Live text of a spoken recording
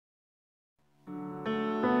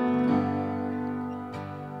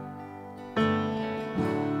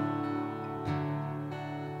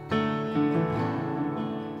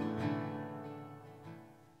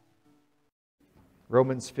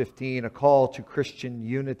Romans 15, a call to Christian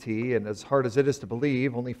unity, and as hard as it is to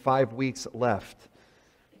believe, only 5 weeks left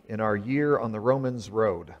in our year on the Romans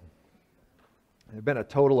road. There have been a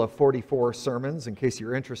total of 44 sermons. In case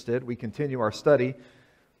you're interested, we continue our study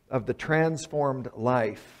of the transformed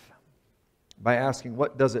life by asking,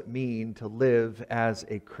 what does it mean to live as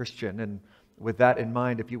a Christian? And with that in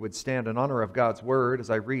mind, if you would stand in honor of God's Word as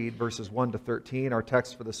I read verses 1 to 13, our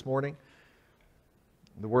text for this morning.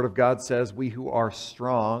 The Word of God says, "We who are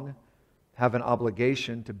strong have an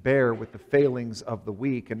obligation to bear with the failings of the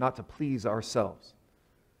weak and not to please ourselves.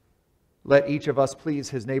 Let each of us please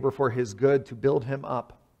his neighbor for his good, to build him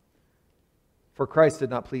up. For Christ did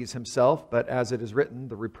not please himself, but as it is written,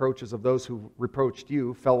 the reproaches of those who reproached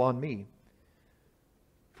you fell on me.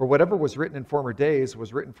 For whatever was written in former days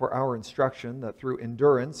was written for our instruction, that through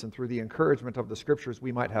endurance and through the encouragement of the Scriptures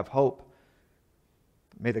we might have hope.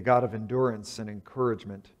 May the God of endurance and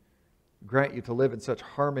encouragement grant you to live in such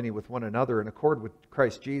harmony with one another in accord with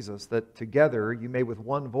Christ Jesus, that together you may with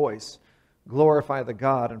one voice glorify the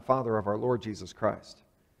God and Father of our Lord Jesus Christ.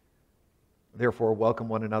 Therefore, welcome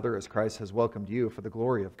one another as Christ has welcomed you for the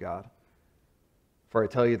glory of God. For I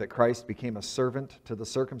tell you that Christ became a servant to the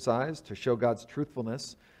circumcised to show God's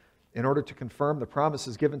truthfulness, in order to confirm the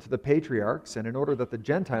promises given to the patriarchs, and in order that the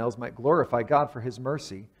Gentiles might glorify God for his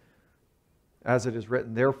mercy. As it is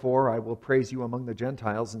written, therefore I will praise you among the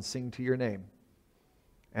Gentiles and sing to your name.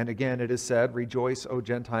 And again it is said, rejoice, O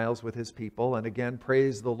Gentiles, with his people. And again,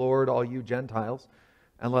 praise the Lord, all you Gentiles,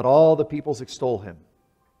 and let all the peoples extol him.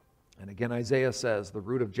 And again Isaiah says, the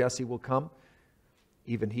root of Jesse will come,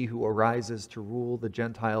 even he who arises to rule the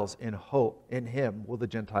Gentiles in hope. In him will the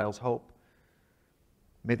Gentiles hope.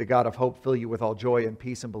 May the God of hope fill you with all joy and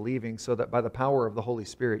peace in believing, so that by the power of the Holy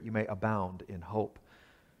Spirit you may abound in hope.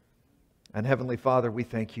 And Heavenly Father, we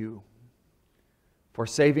thank you for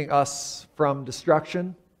saving us from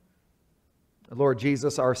destruction. Lord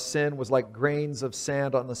Jesus, our sin was like grains of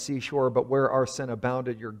sand on the seashore, but where our sin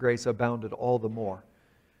abounded, your grace abounded all the more.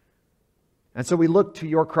 And so we look to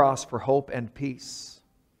your cross for hope and peace.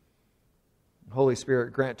 Holy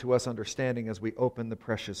Spirit, grant to us understanding as we open the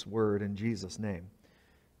precious word in Jesus' name.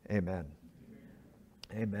 Amen.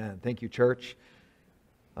 Amen. Thank you, church.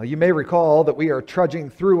 You may recall that we are trudging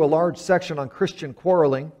through a large section on Christian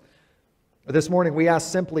quarreling. This morning we asked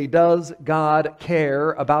simply, does God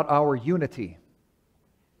care about our unity?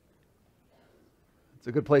 It's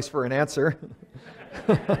a good place for an answer.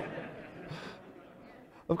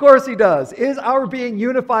 Of course he does. Is our being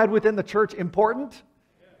unified within the church important?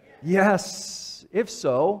 Yes. If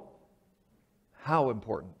so, how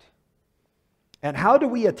important? And how do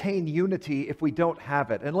we attain unity if we don't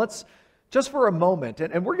have it? And let's just for a moment,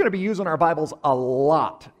 and we're going to be using our Bibles a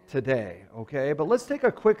lot today, okay? But let's take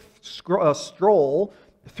a quick stroll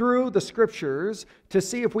through the Scriptures to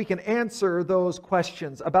see if we can answer those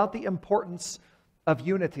questions about the importance of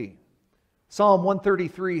unity. Psalm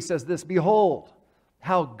 133 says this, behold,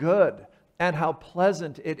 how good and how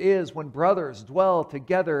pleasant it is when brothers dwell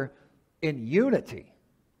together in unity.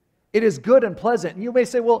 It is good and pleasant. And you may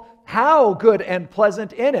say, well, how good and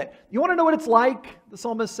pleasant in it? You want to know what it's like? The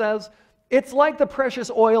psalmist says, it's like the precious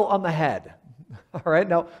oil on the head. All right,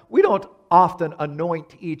 now, we don't often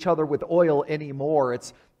anoint each other with oil anymore.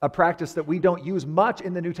 It's a practice that we don't use much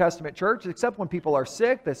in the New Testament church, except when people are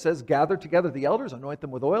sick. That says, gather together the elders, anoint them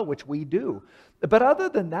with oil, which we do. But other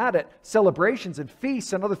than that, at celebrations and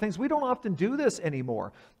feasts and other things, we don't often do this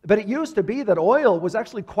anymore. But it used to be that oil was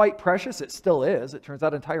actually quite precious. It still is. It turns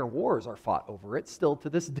out entire wars are fought over it, still to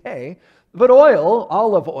this day. But oil,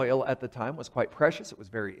 olive oil at the time, was quite precious. It was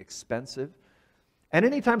very expensive. And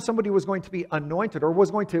anytime somebody was going to be anointed or was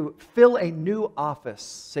going to fill a new office,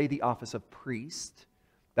 say the office of priest,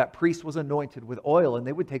 that priest was anointed with oil, and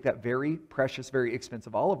they would take that very precious, very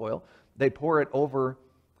expensive olive oil, they'd pour it over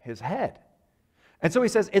his head. And so he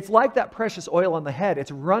says, it's like that precious oil on the head. It's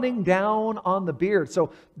running down on the beard.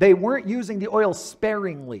 So they weren't using the oil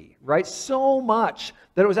sparingly, right? So much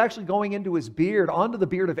that it was actually going into his beard, onto the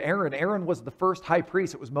beard of Aaron. Aaron was the first high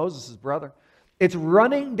priest. It was Moses' brother. It's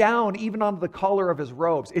running down even onto the collar of his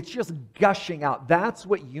robes. It's just gushing out. That's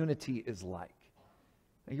what unity is like.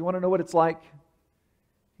 And you want to know what it's like?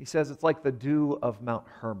 He says it's like the dew of Mount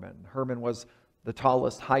Hermon. Hermon was the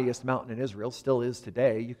tallest, highest mountain in Israel, still is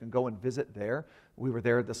today. You can go and visit there. We were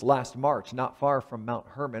there this last March, not far from Mount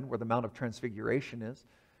Hermon, where the Mount of Transfiguration is.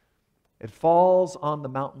 It falls on the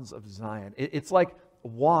mountains of Zion. It's like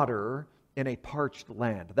water in a parched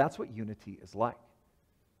land. That's what unity is like.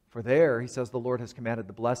 For there, he says, the Lord has commanded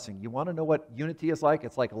the blessing. You want to know what unity is like?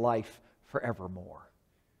 It's like life forevermore.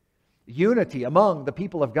 Unity among the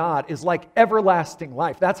people of God is like everlasting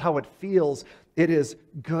life. That's how it feels. It is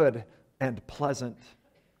good and pleasant.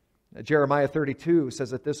 Jeremiah 32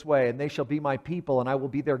 says it this way, and they shall be my people, and I will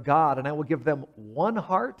be their God, and I will give them one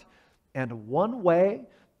heart and one way,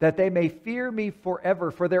 that they may fear me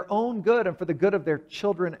forever, for their own good and for the good of their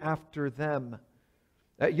children after them.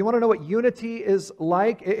 You want to know what unity is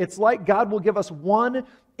like? It's like God will give us one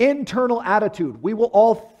internal attitude. We will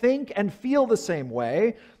all think and feel the same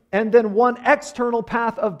way, and then one external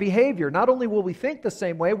path of behavior. Not only will we think the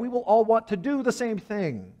same way, we will all want to do the same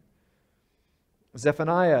thing.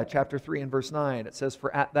 Zephaniah chapter 3 and verse 9, it says,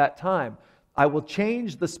 for at that time I will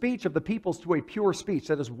change the speech of the peoples to a pure speech,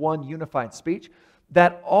 that is one unified speech,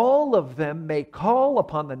 that all of them may call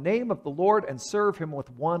upon the name of the Lord and serve him with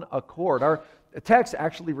one accord. Our text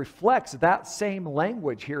actually reflects that same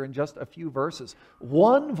language here in just a few verses.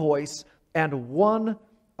 One voice and one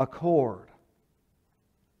accord.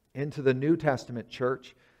 Into the New Testament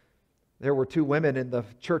church, there were two women in the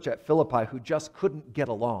church at Philippi who just couldn't get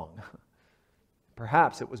along.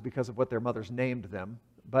 Perhaps it was because of what their mothers named them.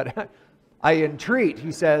 But I entreat,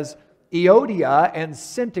 he says, Euodia and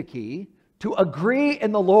Syntyche to agree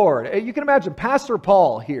in the Lord. You can imagine Pastor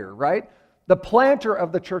Paul here, right? The planter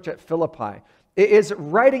of the church at Philippi is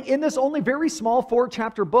writing in this only very small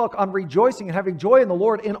 4-chapter book on rejoicing and having joy in the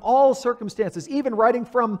Lord in all circumstances, even writing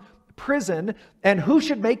from prison. And who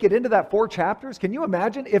should make it into that 4 chapters? Can you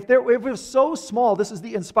imagine? If it was so small, this is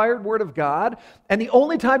the inspired word of God, and the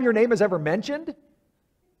only time your name is ever mentioned,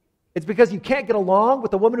 it's because you can't get along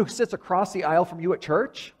with the woman who sits across the aisle from you at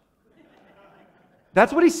church.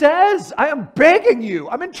 That's what he says. I am begging you.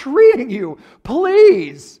 I'm entreating you.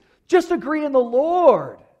 Please, just agree in the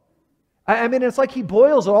Lord. I mean, it's like he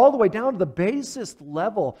boils it all the way down to the basest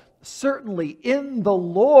level. Certainly, in the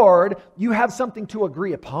Lord, you have something to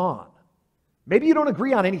agree upon. Maybe you don't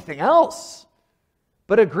agree on anything else,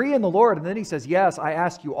 but agree in the Lord. And then he says, yes, I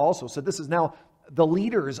ask you also. So this is now the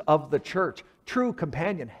leaders of the church, true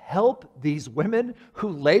companion, help these women who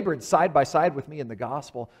labored side by side with me in the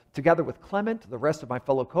gospel, together with Clement, the rest of my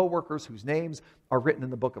fellow co-workers whose names are written in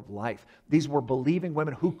the book of life. These were believing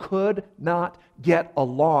women who could not get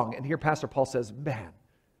along. And here Pastor Paul says, man,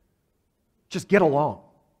 just get along.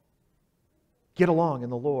 Get along in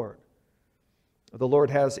the Lord. The Lord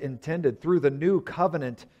has intended through the new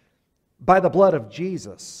covenant by the blood of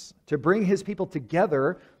Jesus to bring his people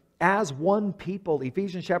together as one people.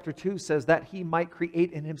 Ephesians chapter 2 says that he might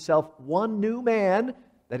create in himself one new man,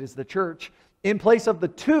 that is the church, in place of the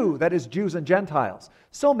two, that is Jews and Gentiles.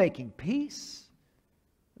 So making peace,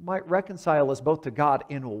 might reconcile us both to God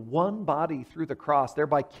in one body through the cross,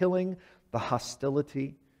 thereby killing the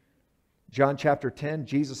hostility. John chapter 10,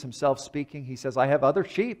 Jesus himself speaking, he says, I have other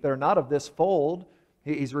sheep that are not of this fold.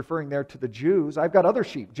 He's referring there to the Jews. I've got other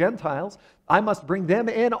sheep, Gentiles. I must bring them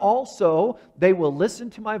in also. They will listen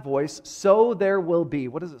to my voice, so there will be,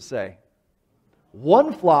 what does it say?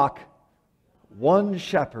 One flock, one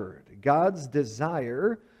shepherd. God's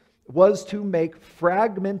desire was to make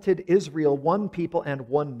fragmented Israel one people and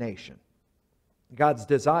one nation. God's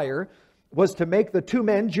desire was to make the two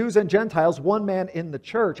men, Jews and Gentiles, one man in the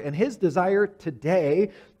church. And his desire today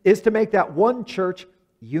is to make that one church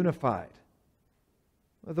unified.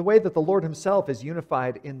 The way that the Lord himself is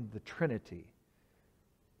unified in the Trinity.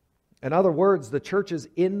 In other words, the church's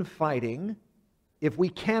infighting, if we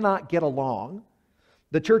cannot get along,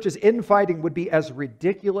 the church's infighting would be as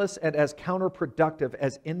ridiculous and as counterproductive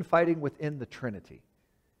as infighting within the Trinity.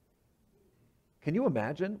 Can you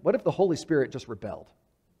imagine? What if the Holy Spirit just rebelled?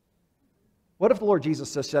 What if the Lord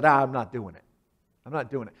Jesus just said, I'm not doing it. I'm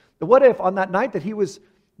not doing it. What if on that night that he was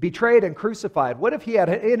betrayed and crucified, what if he had,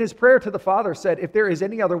 in his prayer to the Father, said, if there is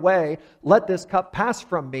any other way, let this cup pass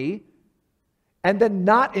from me, and then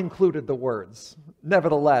not included the words,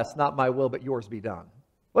 nevertheless, not my will, but yours be done?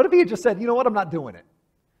 What if he had just said, you know what, I'm not doing it.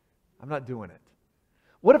 I'm not doing it.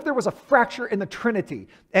 What if there was a fracture in the Trinity?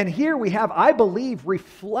 And here we have, I believe,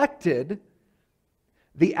 reflected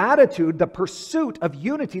the attitude, the pursuit of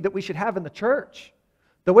unity that we should have in the church.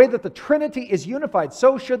 The way that the Trinity is unified,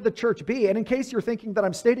 so should the church be. And in case you're thinking that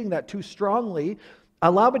I'm stating that too strongly,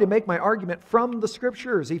 allow me to make my argument from the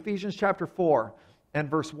Scriptures. Ephesians chapter 4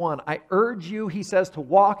 and verse 1. I urge you, he says, to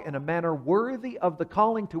walk in a manner worthy of the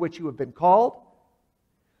calling to which you have been called,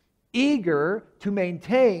 eager to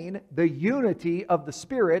maintain the unity of the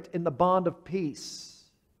Spirit in the bond of peace.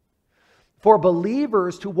 For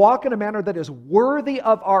believers to walk in a manner that is worthy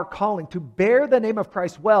of our calling, to bear the name of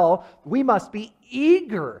Christ well, we must be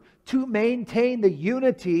eager to maintain the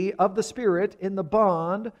unity of the Spirit in the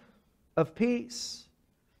bond of peace.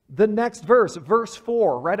 The next verse, verse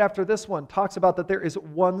 4, right after this one, talks about that there is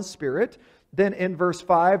one Spirit. Then in verse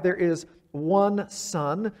 5, there is one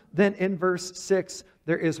Son. Then in verse 6,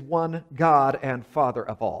 there is one God and Father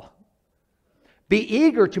of all. Be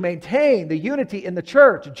eager to maintain the unity in the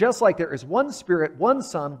church, just like there is one Spirit, one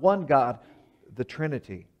Son, one God, the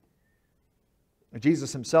Trinity.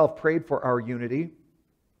 Jesus himself prayed for our unity.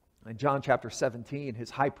 In John chapter 17, his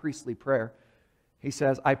high priestly prayer, he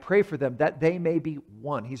says, I pray for them that they may be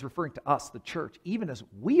one. He's referring to us, the church, even as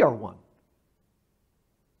we are one.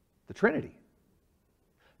 The Trinity.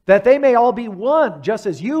 That they may all be one, just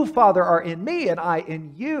as you, Father, are in me and I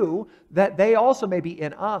in you, that they also may be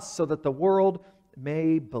in us, so that the world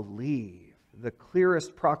may believe. The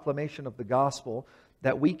clearest proclamation of the gospel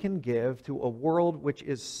that we can give to a world which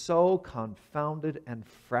is so confounded and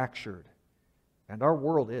fractured, and our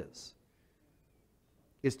world is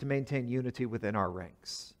to maintain unity within our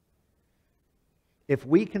ranks. If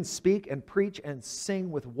we can speak and preach and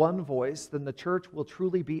sing with one voice, then the church will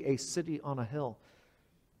truly be a city on a hill.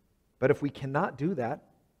 But if we cannot do that,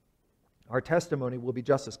 our testimony will be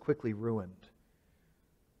just as quickly ruined.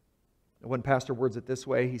 When Pastor words it this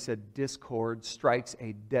way, he said, discord strikes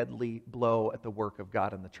a deadly blow at the work of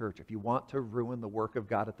God in the church. If you want to ruin the work of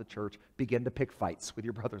God at the church, begin to pick fights with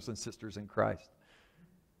your brothers and sisters in Christ.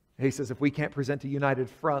 He says, if we can't present a united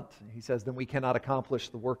front, he says, then we cannot accomplish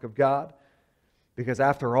the work of God. Because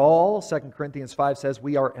after all, 2 Corinthians 5 says,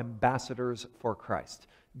 we are ambassadors for Christ.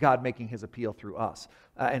 God making his appeal through us.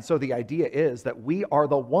 And so the idea is that we are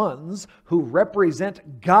the ones who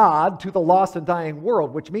represent God to the lost and dying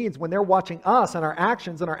world, which means when they're watching us and our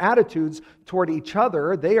actions and our attitudes toward each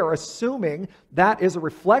other, they are assuming that is a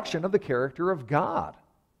reflection of the character of God.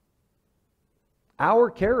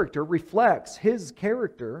 Our character reflects his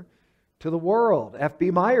character to the world.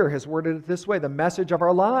 F.B. Meyer has worded it this way: the message of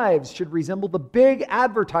our lives should resemble the big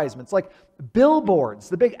advertisements, like billboards,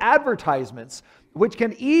 the big advertisements, which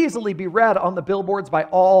can easily be read on the billboards by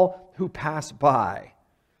all who pass by.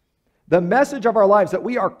 The message of our lives, that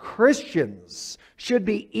we are Christians, should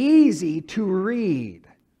be easy to read.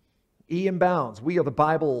 E.M. Bounds, we are the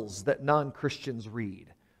Bibles that non-Christians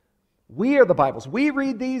read. We are the Bibles. We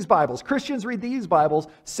read these Bibles. Christians read these Bibles.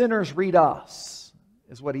 Sinners read us,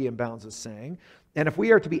 is what E.M. Bounds is saying. And if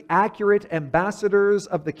we are to be accurate ambassadors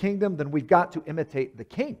of the kingdom, then we've got to imitate the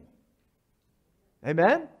King.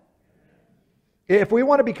 Amen? If we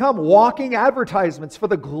want to become walking advertisements for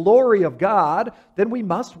the glory of God, then we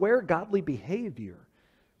must wear godly behavior.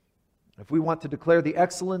 If we want to declare the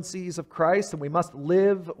excellencies of Christ, then we must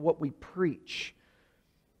live what we preach.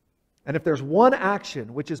 And if there's one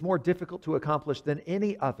action which is more difficult to accomplish than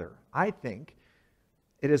any other, I think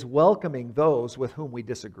it is welcoming those with whom we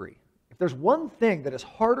disagree. If there's one thing that is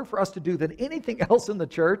harder for us to do than anything else in the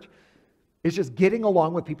church, it's just getting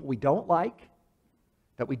along with people we don't like,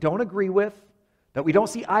 that we don't agree with, that we don't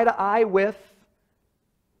see eye to eye with.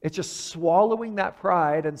 It's just swallowing that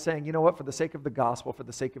pride and saying, you know what, for the sake of the gospel, for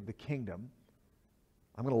the sake of the kingdom,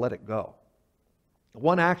 I'm going to let it go.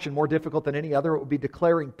 One action more difficult than any other, it would be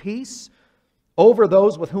declaring peace over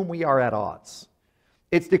those with whom we are at odds.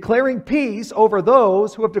 It's declaring peace over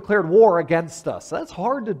those who have declared war against us. That's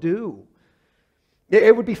hard to do.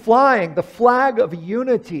 It would be flying the flag of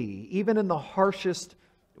unity, even in the harshest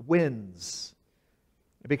winds.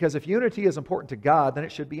 Because if unity is important to God, then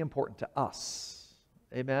it should be important to us.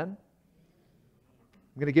 Amen?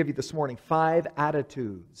 I'm going to give you this morning 5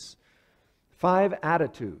 attitudes. 5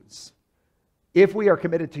 attitudes. If we are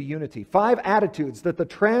committed to unity. 5 attitudes that the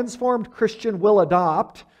transformed Christian will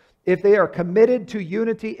adopt if they are committed to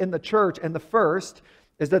unity in the church. And the first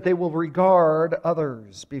is that they will regard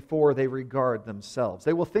others before they regard themselves.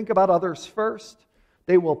 They will think about others first.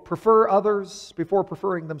 They will prefer others before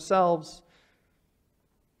preferring themselves.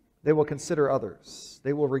 They will consider others.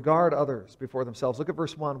 They will regard others before themselves. Look at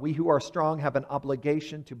verse 1. We who are strong have an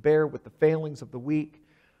obligation to bear with the failings of the weak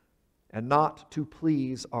and not to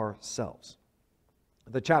please ourselves.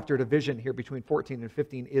 The chapter division here between 14 and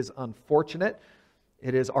 15 is unfortunate.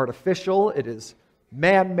 It is artificial. It is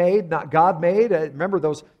man-made, not God-made. Remember,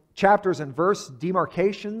 those chapters and verse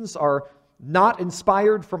demarcations are not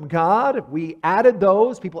inspired from God. We added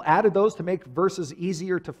those. People added those to make verses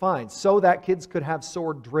easier to find so that kids could have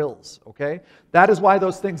sword drills, okay? That is why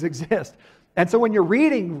those things exist. And so when you're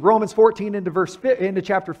reading Romans 14 into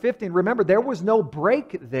chapter 15, remember there was no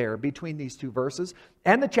break there between these two verses.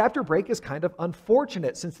 And the chapter break is kind of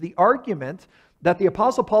unfortunate since the argument that the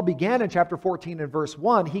Apostle Paul began in chapter 14 and verse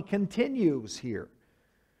 1, he continues here.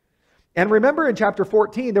 And remember in chapter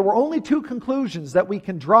 14, there were only 2 conclusions that we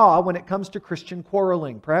can draw when it comes to Christian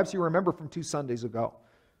quarreling. Perhaps you remember from 2 Sundays ago.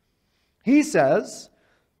 He says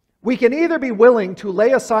We can either be willing to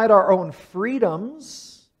lay aside our own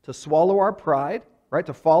freedoms, to swallow our pride, right?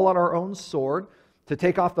 To fall on our own sword, to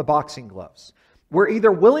take off the boxing gloves. We're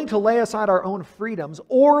either willing to lay aside our own freedoms,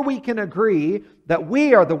 or we can agree that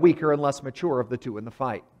we are the weaker and less mature of the two in the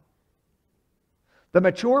fight. The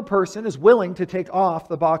mature person is willing to take off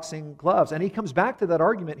the boxing gloves. And he comes back to that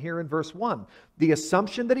argument here in verse 1. The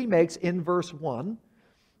assumption that he makes in verse 1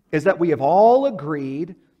 is that we have all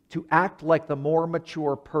agreed to act like the more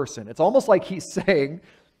mature person. It's almost like he's saying,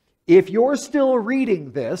 if you're still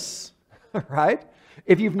reading this, right?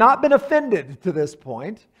 If you've not been offended to this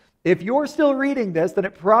point, if you're still reading this, then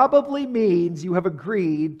it probably means you have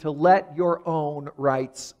agreed to let your own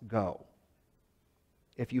rights go.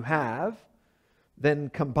 If you have, then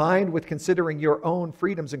combined with considering your own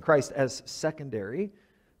freedoms in Christ as secondary,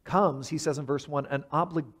 comes, he says in verse 1, an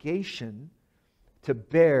obligation to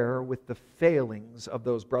bear with the failings of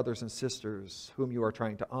those brothers and sisters whom you are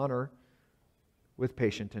trying to honor with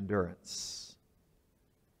patient endurance.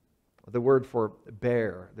 The word for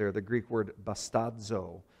bear there, the Greek word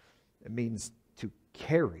bastadzo, it means to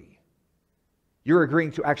carry. You're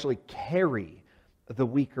agreeing to actually carry the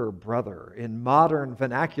weaker brother. In modern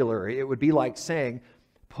vernacular, it would be like saying,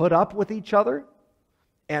 put up with each other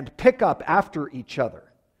and pick up after each other.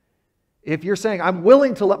 If you're saying, I'm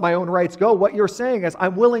willing to let my own rights go, what you're saying is,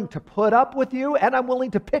 I'm willing to put up with you and I'm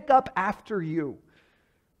willing to pick up after you.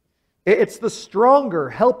 It's the stronger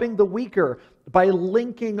helping the weaker by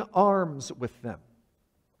linking arms with them.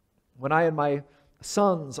 When I and my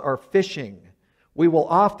sons are fishing, we will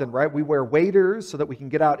often, right, we wear waders so that we can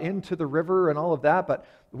get out into the river and all of that, but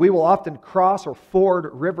we will often cross or ford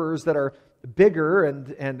rivers that are bigger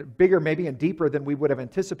and bigger maybe and deeper than we would have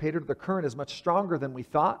anticipated. The current is much stronger than we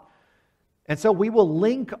thought. And so we will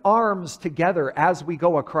link arms together as we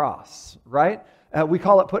go across, right? We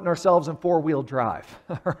call it putting ourselves in four-wheel drive,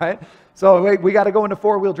 right? So we got to go into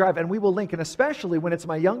four-wheel drive, and we will link, and especially when it's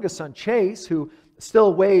my youngest son, Chase, who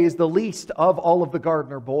still weighs the least of all of the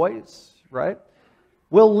Gardner boys, right?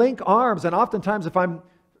 We'll link arms, and oftentimes if I'm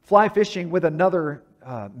fly fishing with another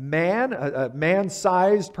man, a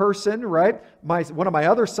man-sized person, right? One of my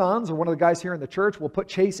other sons or one of the guys here in the church will put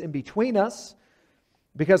Chase in between us,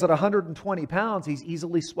 because at 120 pounds, he's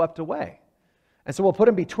easily swept away. And so we'll put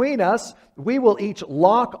him between us. We will each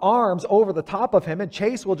lock arms over the top of him, and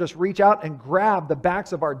Chase will just reach out and grab the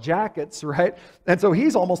backs of our jackets, right? And so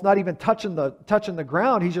he's almost not even touching the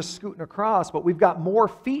ground. He's just scooting across. But we've got more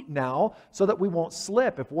feet now so that we won't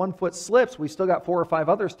slip. If one foot slips, we've still got 4 or 5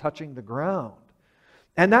 others touching the ground.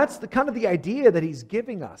 And that's the kind of the idea that he's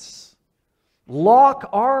giving us. Lock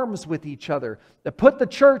arms with each other. To put the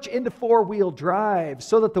church into four-wheel drive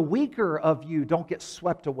so that the weaker of you don't get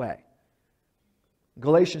swept away.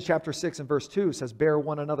 Galatians chapter 6 and verse 2 says, bear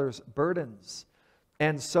one another's burdens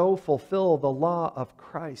and so fulfill the law of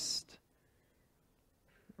Christ.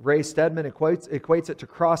 Ray Stedman equates it to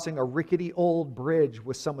crossing a rickety old bridge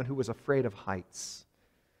with someone who was afraid of heights.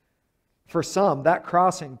 For some, that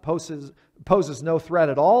crossing poses no threat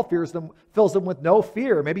at all, fills them with no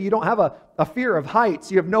fear. Maybe you don't have a fear of heights.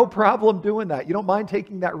 You have no problem doing that. You don't mind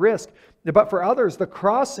taking that risk. But for others, the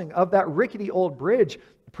crossing of that rickety old bridge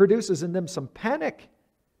produces in them some panic.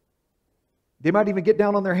 They might even get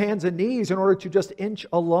down on their hands and knees in order to just inch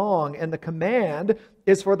along. And the command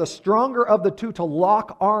is for the stronger of the two to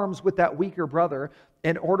lock arms with that weaker brother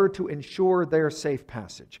in order to ensure their safe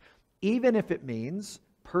passage. Even if it means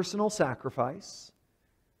personal sacrifice,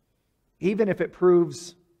 even if it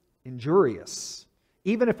proves injurious,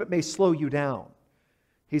 even if it may slow you down.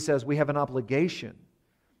 He says we have an obligation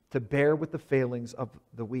to bear with the failings of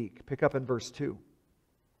the weak. Pick up in verse 2.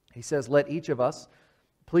 He says, let each of us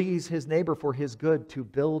please his neighbor for his good to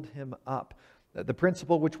build him up. The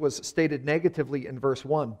principle which was stated negatively in verse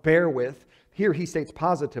 1, bear with, here he states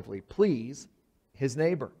positively, please his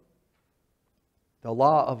neighbor. The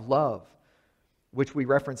law of love, which we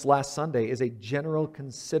referenced last Sunday, is a general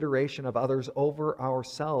consideration of others over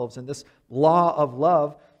ourselves. And this law of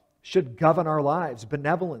love should govern our lives.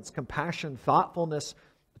 Benevolence, compassion, thoughtfulness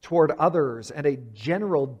toward others, and a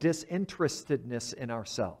general disinterestedness in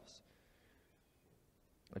ourselves.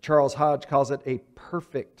 Charles Hodge calls it a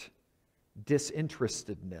perfect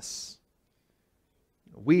disinterestedness.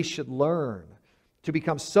 We should learn to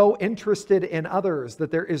become so interested in others that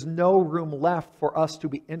there is no room left for us to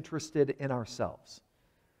be interested in ourselves.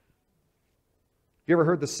 Have you ever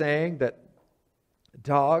heard the saying that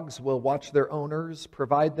dogs will watch their owners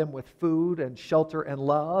provide them with food and shelter and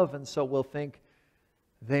love, and so will think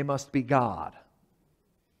they must be God?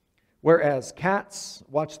 Whereas cats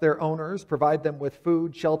watch their owners provide them with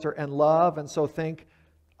food, shelter, and love, and so think,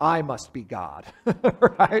 I must be God,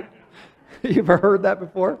 right? You've ever heard that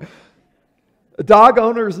before? Dog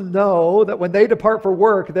owners know that when they depart for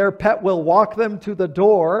work, their pet will walk them to the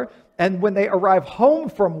door. And when they arrive home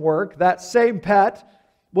from work, that same pet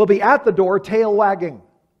will be at the door, tail wagging.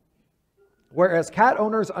 Whereas cat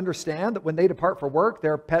owners understand that when they depart for work,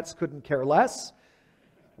 their pets couldn't care less.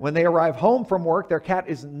 When they arrive home from work, their cat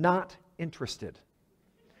is not interested.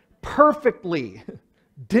 Perfectly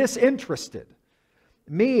disinterested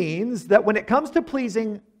means that when it comes to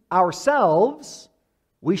pleasing ourselves,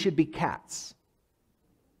 we should be cats.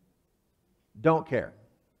 Don't care.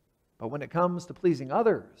 But when it comes to pleasing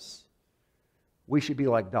others, we should be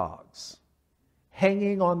like dogs,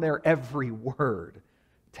 hanging on their every word,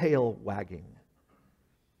 tail wagging.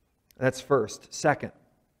 That's first. Second,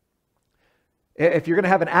 if you're going to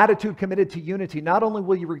have an attitude committed to unity, not only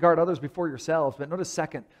will you regard others before yourselves, but notice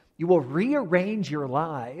second, you will rearrange your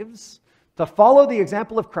lives to follow the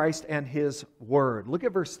example of Christ and His Word. Look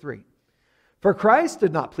at verse 3. For Christ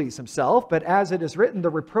did not please Himself, but as it is written, the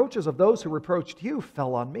reproaches of those who reproached you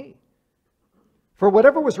fell on me. For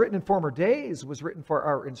whatever was written in former days was written for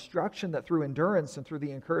our instruction, that through endurance and through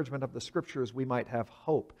the encouragement of the Scriptures we might have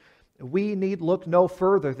hope. We need look no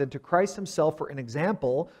further than to Christ Himself for an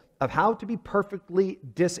example of how to be perfectly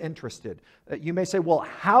disinterested. You may say, well,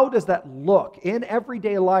 how does that look in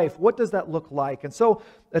everyday life? What does that look like? And so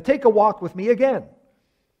take a walk with me again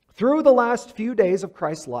through the last few days of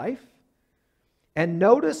Christ's life, and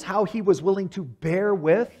notice how He was willing to bear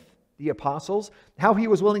with the apostles, how He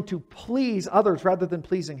was willing to please others rather than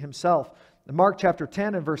pleasing Himself. Mark chapter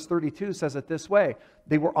 10 and verse 32 says it this way.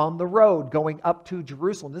 They were on the road going up to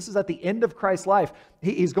Jerusalem. This is at the end of Christ's life.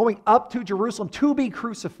 He's going up to Jerusalem to be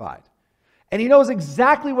crucified. And He knows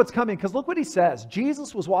exactly what's coming, because look what He says.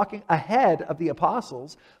 Jesus was walking ahead of the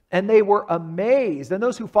apostles, and they were amazed. And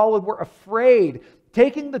those who followed were afraid.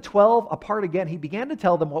 Taking the 12 apart again, He began to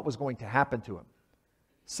tell them what was going to happen to Him,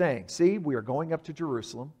 saying, see, we are going up to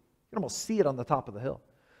Jerusalem. You can almost see it on the top of the hill.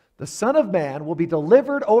 The Son of Man will be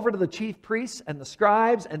delivered over to the chief priests and the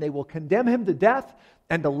scribes, and they will condemn Him to death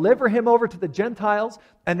and deliver Him over to the Gentiles,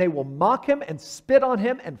 and they will mock Him and spit on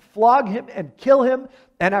Him and flog Him and kill Him,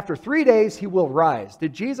 and after 3 days He will rise.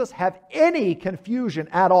 Did Jesus have any confusion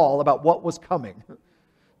at all about what was coming?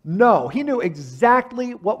 No, He knew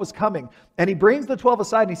exactly what was coming. And He brings the 12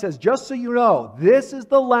 aside and He says, just so you know, this is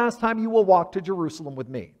the last time you will walk to Jerusalem with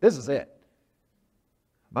me. This is it.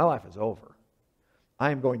 My life is over. I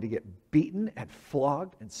am going to get beaten and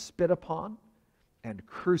flogged and spit upon and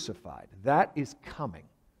crucified. That is coming.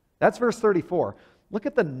 That's verse 34. Look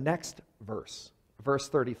at the next verse, verse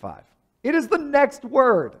 35. It is the next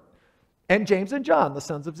word. And James and John, the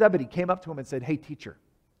sons of Zebedee, came up to Him and said, hey, teacher,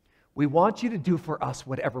 we want you to do for us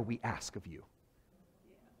whatever we ask of you.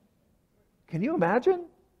 Can you imagine?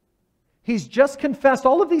 He's just confessed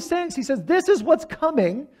all of these things. He says, this is what's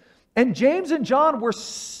coming. And James and John were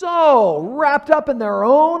so wrapped up in their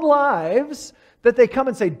own lives that they come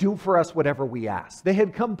and say, do for us whatever we ask. They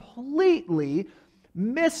had completely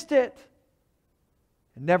missed it.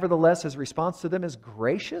 And nevertheless, His response to them is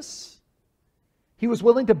gracious. He was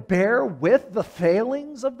willing to bear with the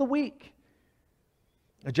failings of the weak.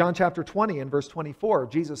 John chapter 20 and verse 24,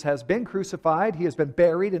 Jesus has been crucified, He has been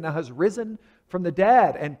buried, and now has risen from the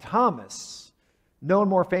dead. And Thomas, known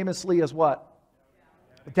more famously as what?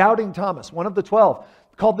 Doubting Thomas, one of the 12,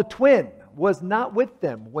 called the twin, was not with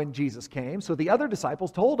them when Jesus came. So the other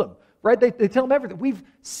disciples told Him, right? They tell Him everything. We've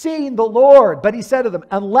seen the Lord. But He said to them,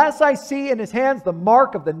 unless I see in His hands the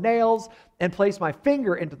mark of the nails, and place my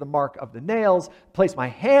finger into the mark of the nails, place my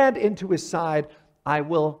hand into His side, I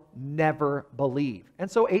will never believe. And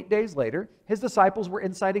so 8 days later, His disciples were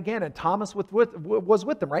inside again, and Thomas was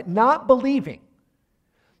with them, right? Not believing.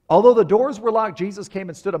 Although the doors were locked, Jesus came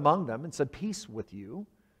and stood among them and said, peace with you.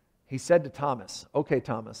 He said to Thomas, okay,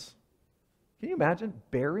 Thomas, can you imagine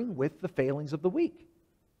bearing with the failings of the weak?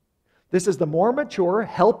 This is the more mature,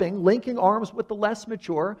 helping, linking arms with the less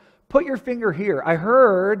mature. Put your finger here. I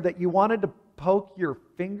heard that you wanted to poke your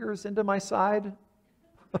fingers into my side.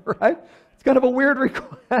 Right? It's kind of a weird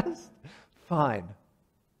request. Fine.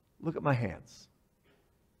 Look at my hands.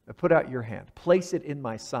 Now put out your hand. Place it in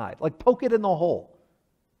my side. Like poke it in the hole.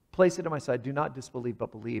 Place it in my side. Do not disbelieve,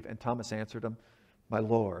 but believe. And Thomas answered Him, my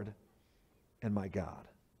Lord and my God.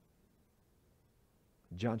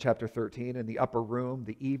 John chapter 13, in the upper room,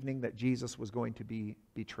 the evening that Jesus was going to be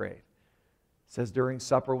betrayed. It says, during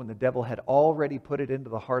supper, when the devil had already put it into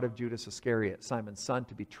the heart of Judas Iscariot, Simon's son,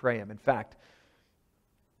 to betray Him. In fact,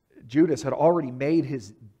 Judas had already made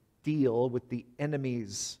his deal with the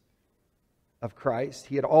enemies of Christ.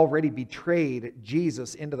 He had already betrayed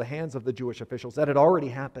Jesus into the hands of the Jewish officials. That had already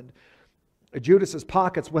happened. Judas's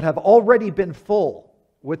pockets would have already been full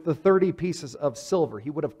with the 30 pieces of silver. He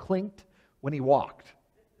would have clinked when he walked.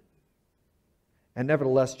 And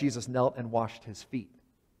nevertheless, Jesus knelt and washed his feet.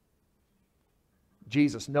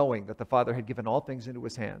 Jesus, knowing that the Father had given all things into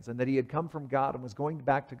his hands and that he had come from God and was going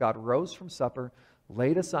back to God, rose from supper,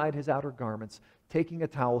 laid aside his outer garments, taking a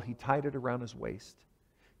towel, he tied it around his waist.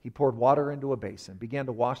 He poured water into a basin, began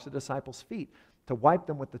to wash the disciples' feet, to wipe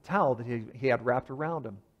them with the towel that he had wrapped around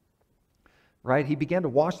him. Right? He began to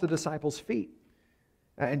wash the disciples' feet.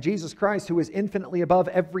 And Jesus Christ, who is infinitely above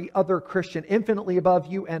every other Christian, infinitely above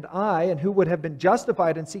you and I, and who would have been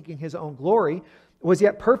justified in seeking his own glory, was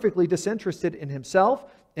yet perfectly disinterested in himself,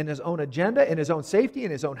 in his own agenda, in his own safety,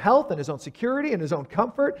 in his own health, in his own security, in his own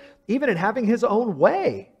comfort, even in having his own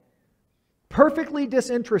way. Perfectly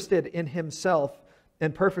disinterested in himself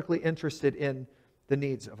and perfectly interested in the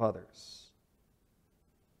needs of others.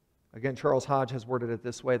 Again, Charles Hodge has worded it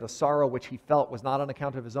this way: the sorrow which he felt was not on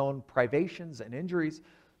account of his own privations and injuries,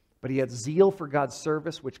 but he had zeal for God's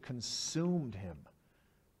service which consumed him.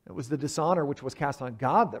 It was the dishonor which was cast on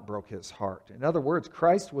God that broke his heart. In other words,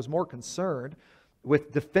 Christ was more concerned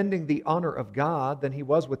with defending the honor of God than he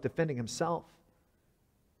was with defending himself.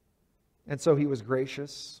 And so he was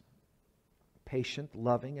gracious, patient,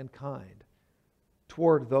 loving, and kind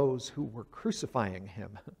toward those who were crucifying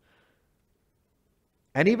him.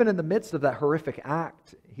 And even in the midst of that horrific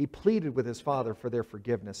act, he pleaded with his Father for their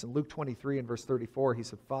forgiveness. In Luke 23 and verse 34, he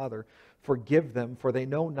said, "Father, forgive them, for they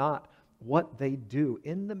know not what they do,"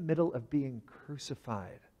 in the middle of being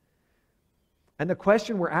crucified. And the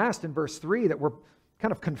question we're asked in verse 3 that we're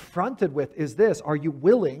kind of confronted with is this: are you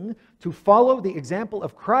willing to follow the example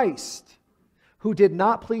of Christ, who did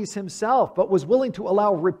not please himself, but was willing to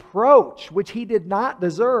allow reproach, which he did not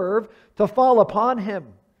deserve, to fall upon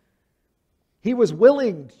him? He was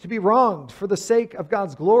willing to be wronged for the sake of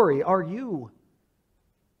God's glory. Are you?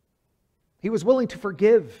 He was willing to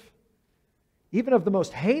forgive, even of the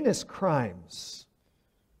most heinous crimes.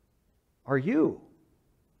 Are you?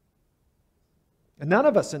 And none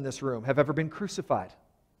of us in this room have ever been crucified,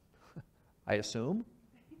 I assume.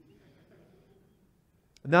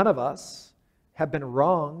 None of us have been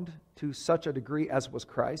wronged to such a degree as was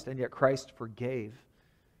Christ, and yet Christ forgave.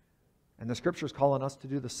 And the Scriptures call on us to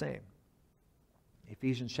do the same.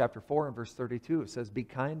 Ephesians chapter 4 and verse 32, it says, "Be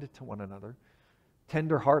kind to one another,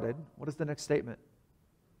 tender-hearted." What is the next statement?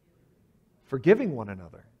 Forgiving one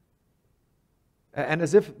another. And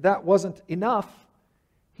as if that wasn't enough,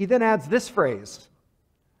 he then adds this phrase: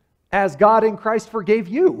 "As God in Christ forgave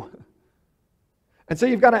you." And so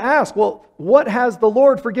you've got to ask, well, what has the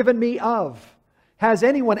Lord forgiven me of? Has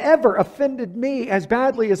anyone ever offended me as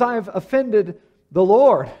badly as I've offended the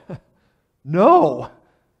Lord? No.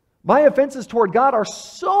 My offenses toward God are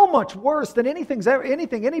so much worse than anything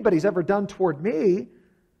anybody's ever done toward me.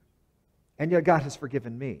 And yet God has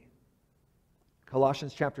forgiven me.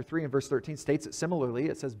 Colossians chapter 3 and verse 13 states it similarly.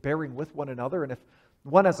 It says, "Bearing with one another, and if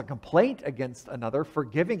one has a complaint against another,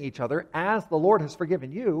 forgiving each other, as the Lord has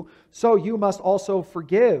forgiven you, so you must also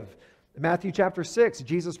forgive." Matthew chapter 6,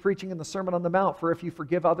 Jesus preaching in the Sermon on the Mount, "For if you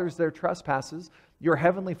forgive others their trespasses, your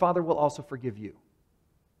heavenly Father will also forgive you.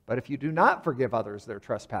 But if you do not forgive others their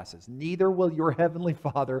trespasses, neither will your heavenly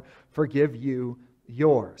Father forgive you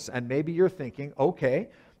yours." And maybe you're thinking, okay,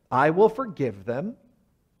 I will forgive them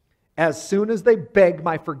as soon as they beg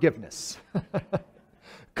my forgiveness.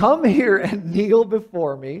 Come here and kneel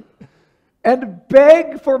before me and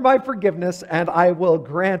beg for my forgiveness, and I will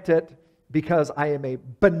grant it because I am a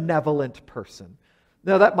benevolent person.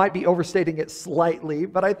 Now, that might be overstating it slightly,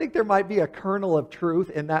 but I think there might be a kernel of truth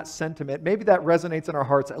in that sentiment. Maybe that resonates in our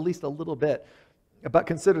hearts at least a little bit. But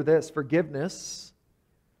consider this: forgiveness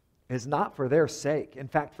is not for their sake. In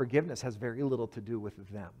fact, forgiveness has very little to do with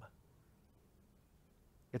them.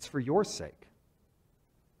 It's for your sake.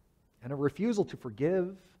 And a refusal to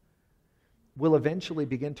forgive will eventually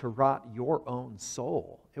begin to rot your own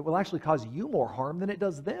soul. It will actually cause you more harm than it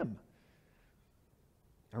does them.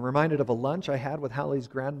 I'm reminded of a lunch I had with Hallie's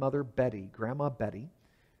grandmother, Grandma Betty.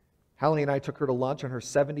 Hallie and I took her to lunch on her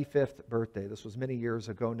 75th birthday. This was many years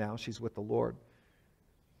ago now. She's with the Lord.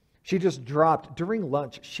 She just dropped, during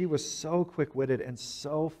lunch, she was so quick-witted and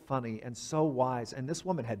so funny and so wise. And this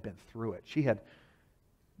woman had been through it. She had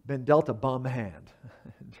been dealt a bum hand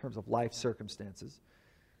in terms of life circumstances.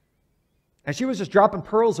 And she was just dropping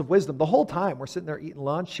pearls of wisdom the whole time. We're sitting there eating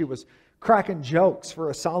lunch. She was cracking jokes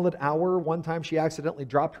for a solid hour. One time she accidentally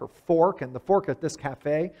dropped her fork, and the fork at this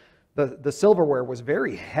cafe, the silverware was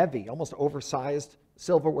very heavy, almost oversized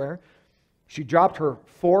silverware. She dropped her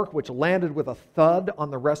fork, which landed with a thud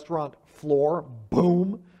on the restaurant floor.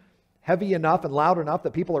 Boom. Heavy enough and loud enough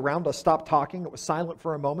that people around us stopped talking. It was silent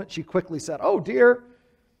for a moment. She quickly said, "Oh dear,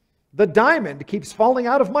 the diamond keeps falling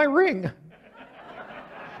out of my ring."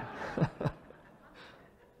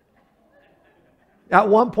 At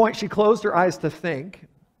one point, she closed her eyes to think.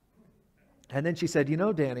 And then she said, "You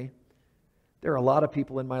know, Danny, there are a lot of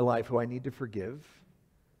people in my life who I need to forgive.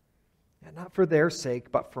 And not for their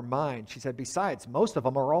sake, but for mine." She said, "Besides, most of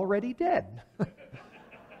them are already dead."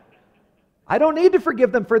 I don't need to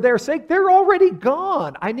forgive them for their sake. They're already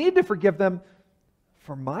gone. I need to forgive them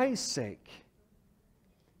for my sake.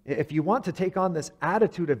 If you want to take on this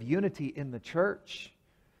attitude of unity in the church,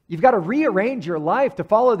 you've got to rearrange your life to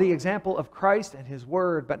follow the example of Christ and His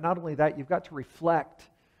Word. But not only that, you've got to reflect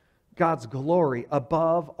God's glory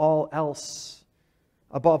above all else.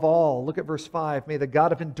 Above all, look at verse 5. "May the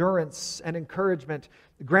God of endurance and encouragement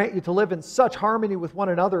grant you to live in such harmony with one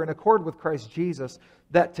another in accord with Christ Jesus,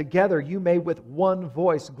 that together you may with one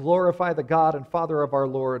voice glorify the God and Father of our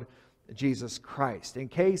Lord Jesus Christ." In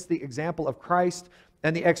case the example of Christ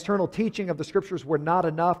and the external teaching of the Scriptures were not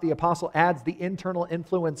enough, the apostle adds the internal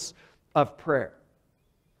influence of prayer.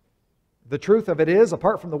 The truth of it is,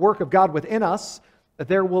 apart from the work of God within us,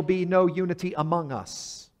 there will be no unity among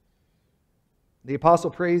us. The apostle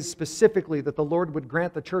prays specifically that the Lord would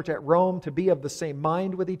grant the church at Rome to be of the same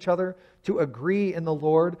mind with each other, to agree in the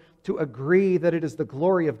Lord, to agree that it is the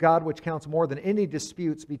glory of God which counts more than any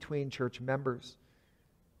disputes between church members.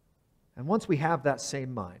 And once we have that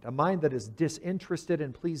same mind, a mind that is disinterested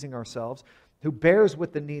in pleasing ourselves, who bears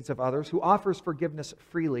with the needs of others, who offers forgiveness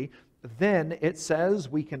freely, then it says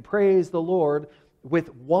we can praise the Lord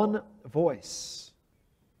with one voice.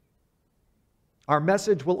 Our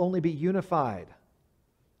message will only be unified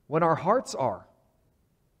when our hearts are.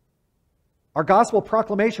 Our gospel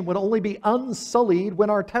proclamation will only be unsullied when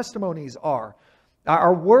our testimonies are.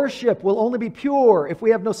 Our worship will only be pure if we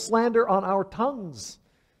have no slander on our tongues.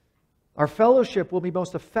 Our fellowship will be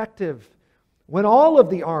most effective when all of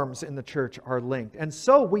the arms in the church are linked. And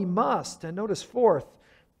so we must, and notice fourth,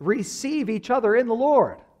 receive each other in the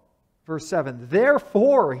Lord. Verse 7,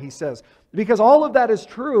 "Therefore," he says, because all of that is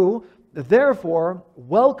true, "therefore,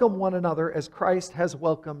 welcome one another as Christ has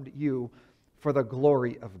welcomed you for the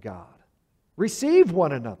glory of God." Receive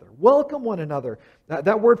one another. Welcome one another.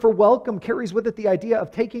 That word for welcome carries with it the idea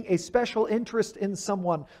of taking a special interest in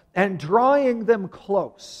someone and drawing them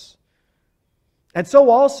close. And so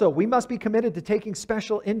also, we must be committed to taking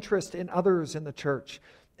special interest in others in the church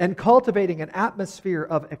and cultivating an atmosphere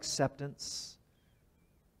of acceptance.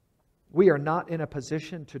 We are not in a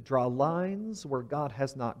position to draw lines where God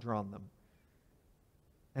has not drawn them.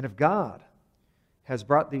 And if God has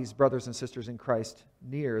brought these brothers and sisters in Christ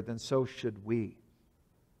near, then so should we.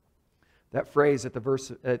 That phrase at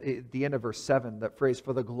the end of verse 7, that phrase,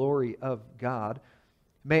 "for the glory of God,"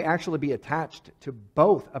 may actually be attached to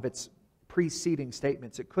both of its preceding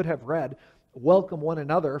statements. It could have read, "Welcome one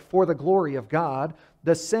another for the glory of God,"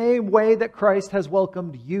 the same way that Christ has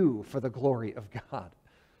welcomed you for the glory of God.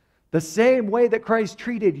 The same way that Christ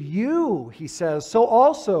treated you, he says, so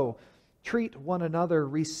also treat one another,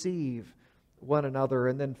 receive one another.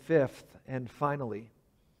 And then fifth and finally,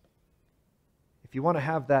 if you want to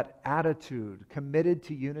have that attitude committed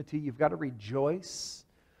to unity, you've got to rejoice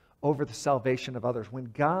over the salvation of others. When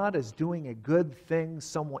God is doing a good thing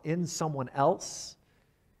in someone else,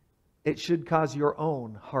 it should cause your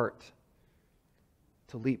own heart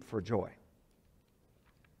to leap for joy.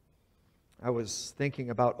 I was thinking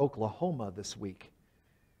about Oklahoma this week.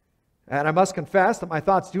 And I must confess that my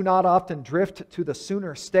thoughts do not often drift to the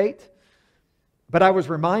Sooner State. But I was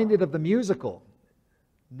reminded of the musical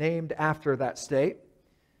named after that state.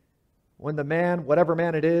 When the man, whatever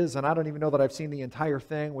man it is, and I don't even know that I've seen the entire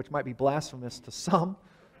thing, which might be blasphemous to some.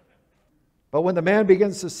 But when the man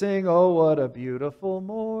begins to sing, "Oh, what a beautiful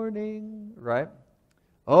morning," right?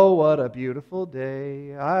 "Oh, what a beautiful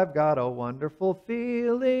day. I've got a wonderful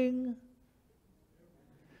feeling.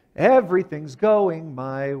 Everything's going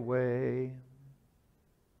my way."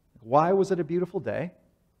 Why was it a beautiful day?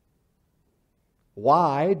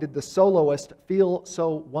 Why did the soloist feel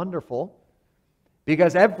so wonderful?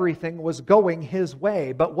 Because everything was going his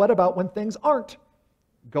way. But what about when things aren't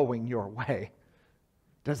going your way?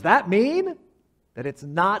 Does that mean that it's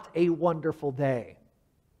not a wonderful day?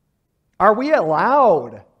 Are we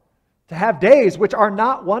allowed to have days which are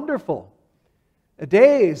not wonderful?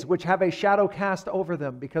 Days which have a shadow cast over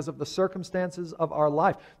them because of the circumstances of our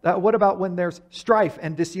life. What about when there's strife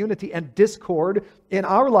and disunity and discord in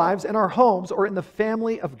our lives, in our homes, or in the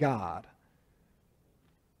family of God?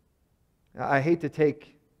 I hate to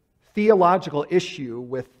take theological issue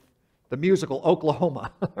with the musical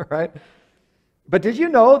Oklahoma, right? But did you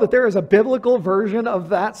know that there is a biblical version of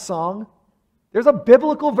that song? There's a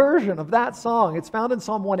biblical version of that song. It's found in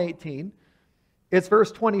Psalm 118. It's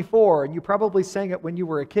verse 24, and you probably sang it when you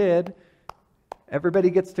were a kid. Everybody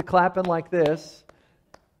gets to clapping like this.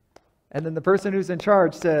 And then the person who's in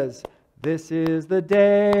charge says, "This is the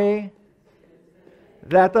day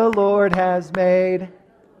that the Lord has made.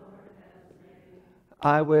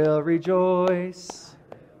 I will rejoice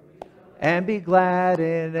and be glad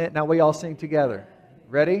in it." Now we all sing together.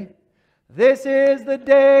 Ready? This is the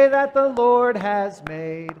day that the Lord has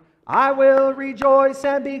made. I will rejoice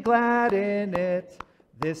and be glad in it.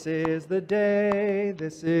 This is the day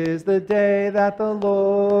that the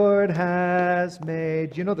Lord has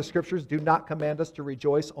made. You know the scriptures do not command us to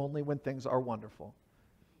rejoice only when things are wonderful.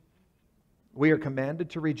 We are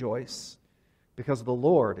commanded to rejoice because the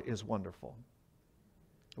Lord is wonderful.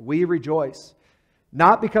 We rejoice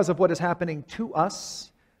not because of what is happening to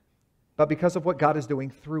us, but because of what God is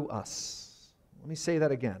doing through us. Let me say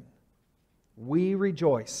that again. We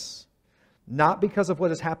rejoice not because of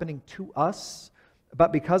what is happening to us,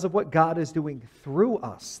 but because of what God is doing through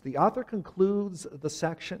us. The author concludes the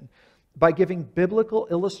section by giving biblical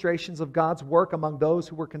illustrations of God's work among those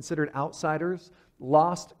who were considered outsiders,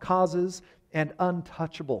 lost causes, and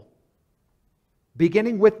untouchable.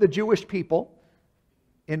 Beginning with the Jewish people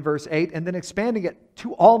in verse 8, and then expanding it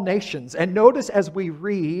to all nations. And notice as we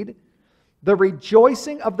read, the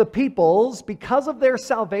rejoicing of the peoples because of their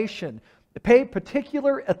salvation. Pay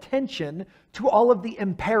particular attention to all of the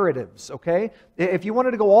imperatives, okay? If you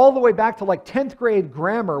wanted to go all the way back to like 10th grade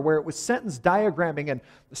grammar where it was sentence diagramming and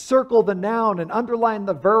circle the noun and underline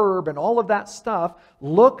the verb and all of that stuff,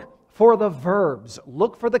 look for the verbs.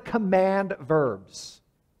 Look for the command verbs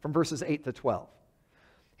from verses 8 to 12.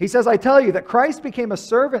 He says, "I tell you that Christ became a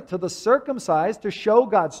servant to the circumcised to show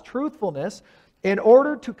God's truthfulness in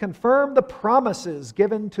order to confirm the promises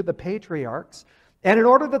given to the patriarchs, and in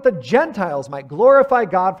order that the Gentiles might glorify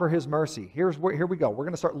God for His mercy." Here we go. We're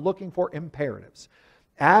going to start looking for imperatives.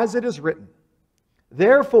 As it is written,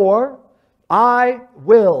 "Therefore, I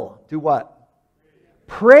will," do what?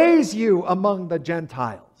 "Praise you among the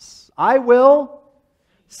Gentiles. I will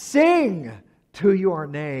sing to your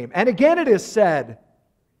name." And again it is said,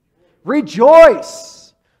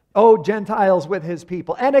 "Rejoice, O Gentiles, with His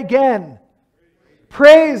people." And again,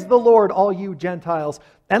 "Praise the Lord, all you Gentiles,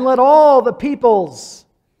 and let all the peoples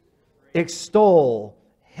extol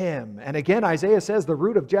Him." And again, Isaiah says, "The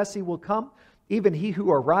root of Jesse will come, even he who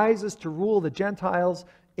arises to rule the Gentiles.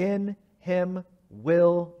 In Him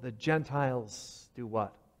will the Gentiles" do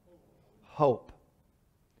what? Hope,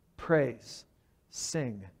 praise,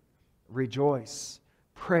 sing, rejoice,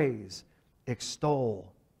 praise,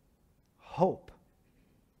 extol, hope.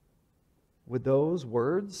 Would those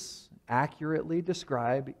words accurately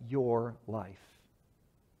describe your life?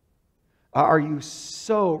 Are you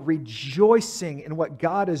so rejoicing in what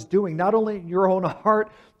God is doing, not only in your own heart,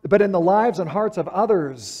 but in the lives and hearts of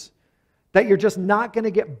others, that you're just not going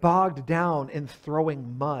to get bogged down in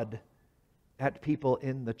throwing mud at people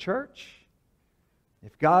in the church?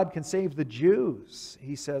 If God can save the Jews,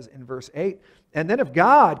 he says in verse 8, and then if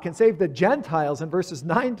God can save the Gentiles in verses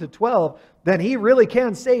 9 to 12, then He really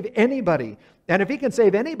can save anybody. And if He can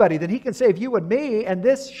save anybody, then He can save you and me, and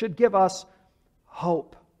this should give us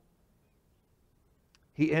hope.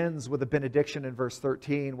 He ends with a benediction in verse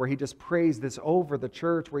 13 where he just prays this over the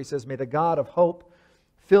church, where he says, "May the God of hope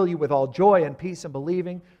fill you with all joy and peace in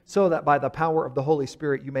believing, so that by the power of the Holy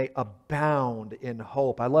Spirit you may abound in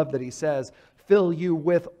hope." I love that he says, fill you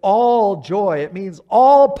with all joy. It means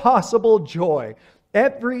all possible joy.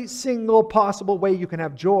 Every single possible way you can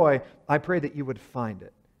have joy, I pray that you would find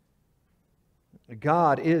it.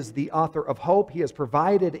 God is the author of hope. He has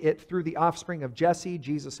provided it through the offspring of Jesse,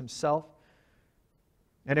 Jesus Himself.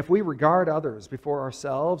 And if we regard others before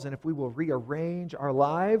ourselves, and if we will rearrange our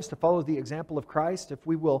lives to follow the example of Christ, if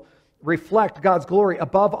we will reflect God's glory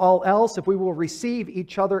above all else, if we will receive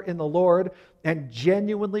each other in the Lord and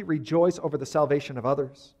genuinely rejoice over the salvation of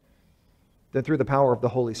others, then through the power of the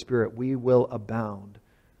Holy Spirit, we will abound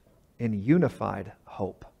in unified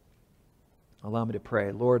hope. Allow me to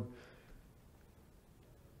pray. Lord,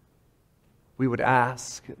 we would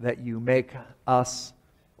ask that you make us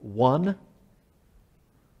one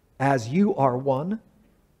as you are one,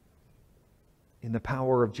 in the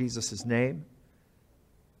power of Jesus' name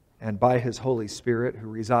and by His Holy Spirit who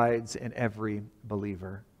resides in every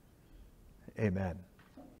believer. Amen.